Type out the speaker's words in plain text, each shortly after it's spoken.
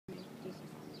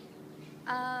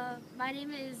My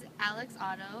name is Alex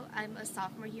Otto. I'm a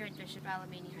sophomore here at Bishop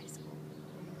Alamany High School.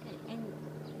 Good. And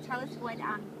tell us what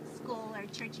school or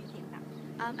church you came from.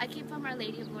 I came from Our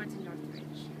Lady of Lourdes in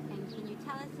Northridge. And can you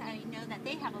tell us, I know that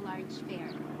they have a large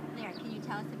fair there. Can you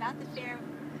tell us about the fair,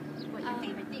 what your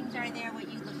favorite things are there,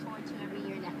 what you look forward to every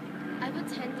year, that kind of thing? I've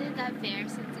attended that fair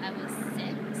since I was 6,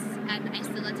 and I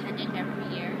still attend it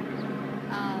every year.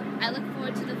 I look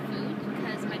forward to the food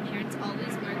because my parents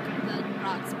always work the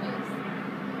Brats booth.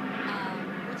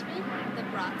 Which booth? The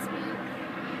Brats booth.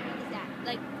 What is that?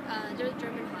 Like, they're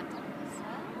German hot dogs.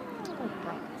 Oh,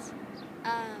 brats.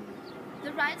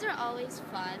 The rides are always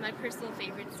fun. My personal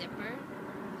favorite, Zipper.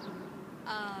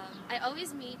 I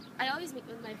always meet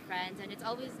with my friends, and it's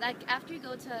always like after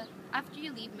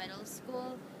you leave middle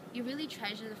school, you really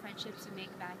treasure the friendships you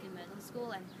make back in middle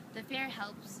school, and the fair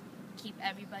helps keep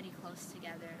everybody close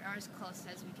together, or as close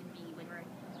as we can be when we're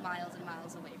miles and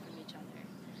miles away from each other.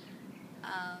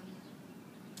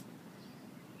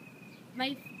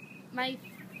 My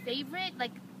favorite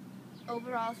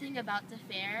overall thing about the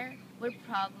fair would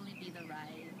probably be the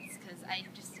rides, because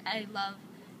I love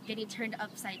getting turned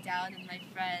upside down with my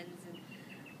friends,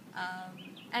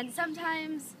 and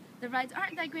sometimes the rides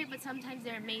aren't that great, but sometimes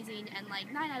they're amazing, and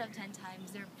like 9 out of 10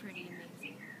 times they're pretty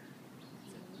amazing.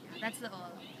 So yeah, that's the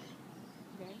all.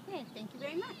 Very good. Thank you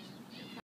very much.